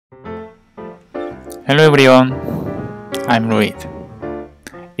Hello everyone, I'm Rohit.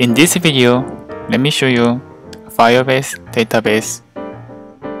 In this video, let me show you Firebase database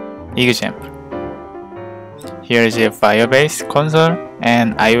example. Here is a Firebase console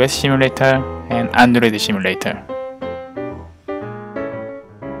and iOS simulator and Android simulator.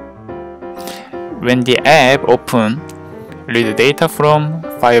 When the app opens, read data from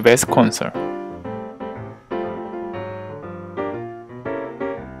Firebase console.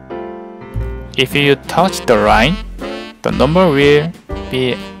 If you touch the line, the number will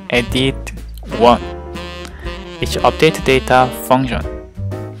be added 1. It's update data function.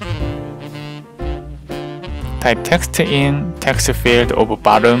 Type text in text field of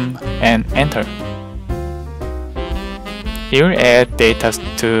bottom and enter. It will add data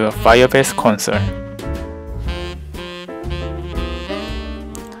to Firebase console.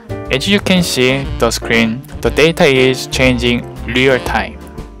 As you can see the screen, the data is changing real time.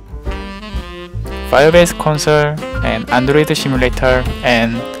 Firebase console and Android simulator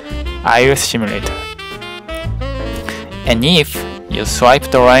and iOS simulator. And if you swipe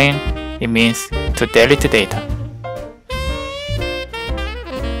the line, it means to delete data.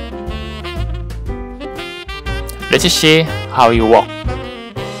 Let's see how it works.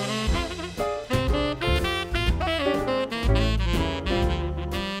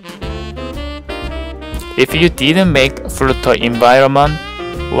 If you didn't make Flutter environment,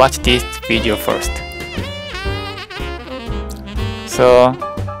 watch this video first. So,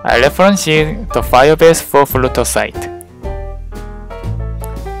 I reference the Firebase for Flutter site.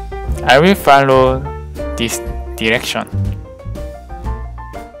 I will follow this direction.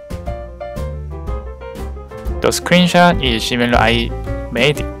 The screenshot is similar I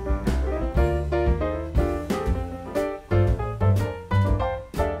made it.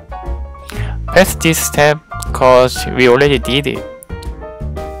 Pass this step cause we already did it.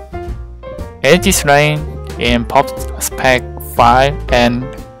 Add this line in pubspec file and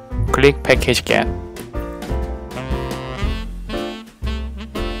click package get.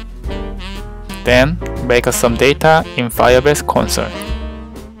 Then make some data in Firebase console.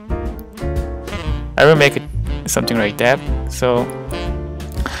 I will make it something like that. So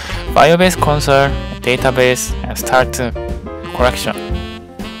Firebase console database and start correction.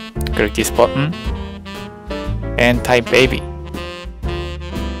 Click this button and type baby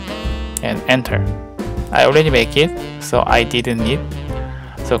and enter. I already make it, so I didn't need.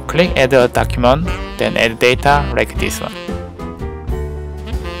 So click add a document, then add data like this one.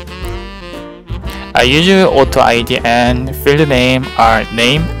 I use auto ID and field name are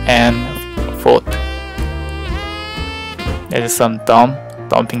name and photo. There's some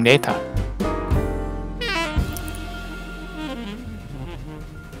dumping data.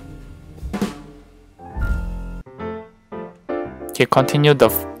 Okay, continue the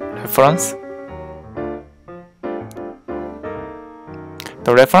reference.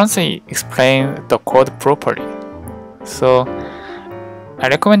 The reference explains the code properly. So I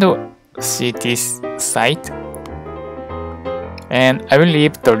recommend to see this site, and I will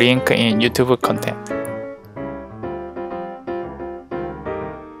leave the link in YouTube content.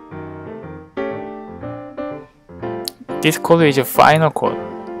 This code is a final code.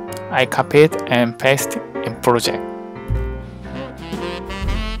 I copy it and paste in project.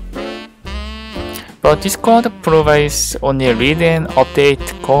 But this code provides only read and update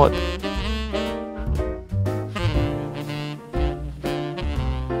code.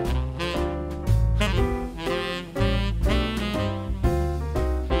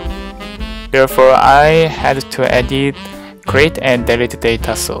 Therefore, I had to edit, create and delete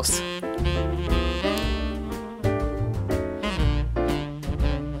data source.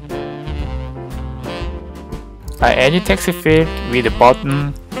 I edit text field with a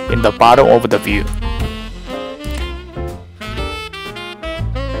button in the bottom of the view.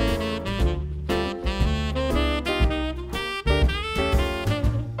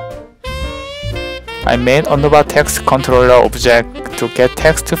 I made underbar text controller object to get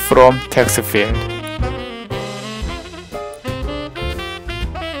text from text field.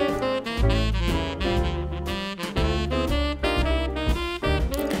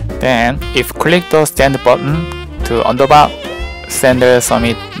 Then, if click the send button to underbar send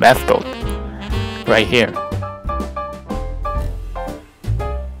submit method right here.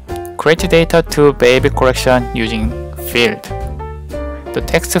 Create data to baby correction using field. The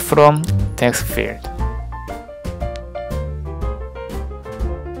text from text field.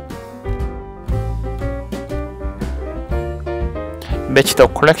 Match the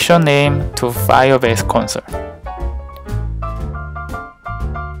collection name to Firebase console.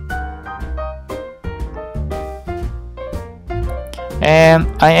 And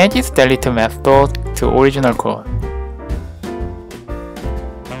I added delete method to original code.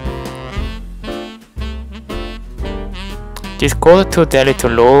 This code to delete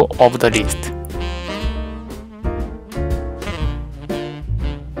row of the list.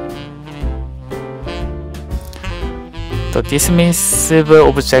 The dismissive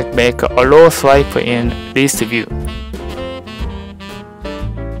object make allow swipe in list view.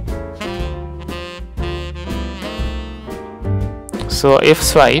 So if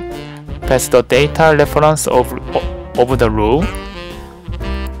swipe, pass the data reference of the row.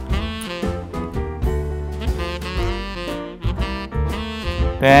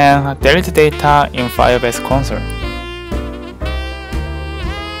 Then delete data in Firebase console.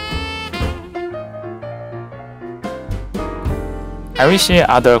 I will see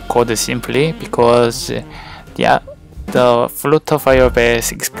other code simply because the Flutter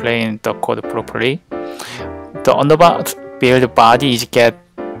Firebase explains the code properly. The underbar build body is get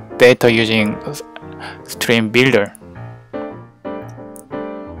data using stream builder.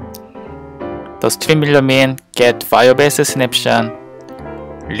 The stream builder means get Firebase snapshot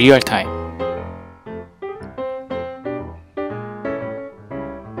real time.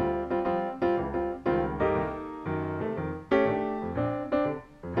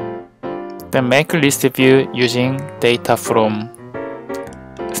 Then make list view using data from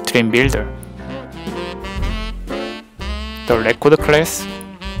stream builder. The record class,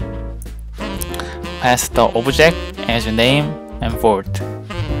 pass the object as name and word.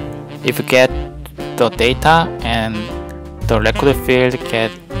 If you get the data and the record field,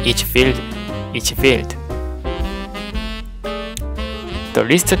 get each field. The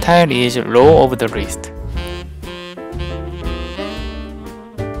list tile is row of the list.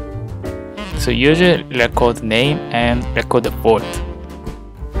 So use record name and record word.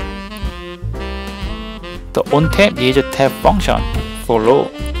 The onTap is a tab function for row.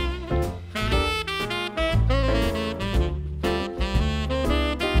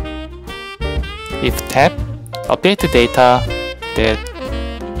 If tab, update the data that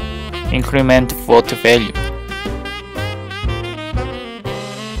increment float value.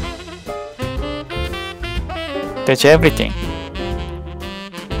 That's everything.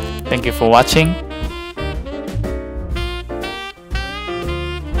 Thank you for watching.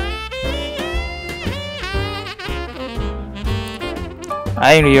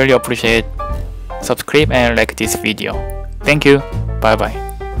 I really appreciate subscribe and like this video. Thank you. Bye bye.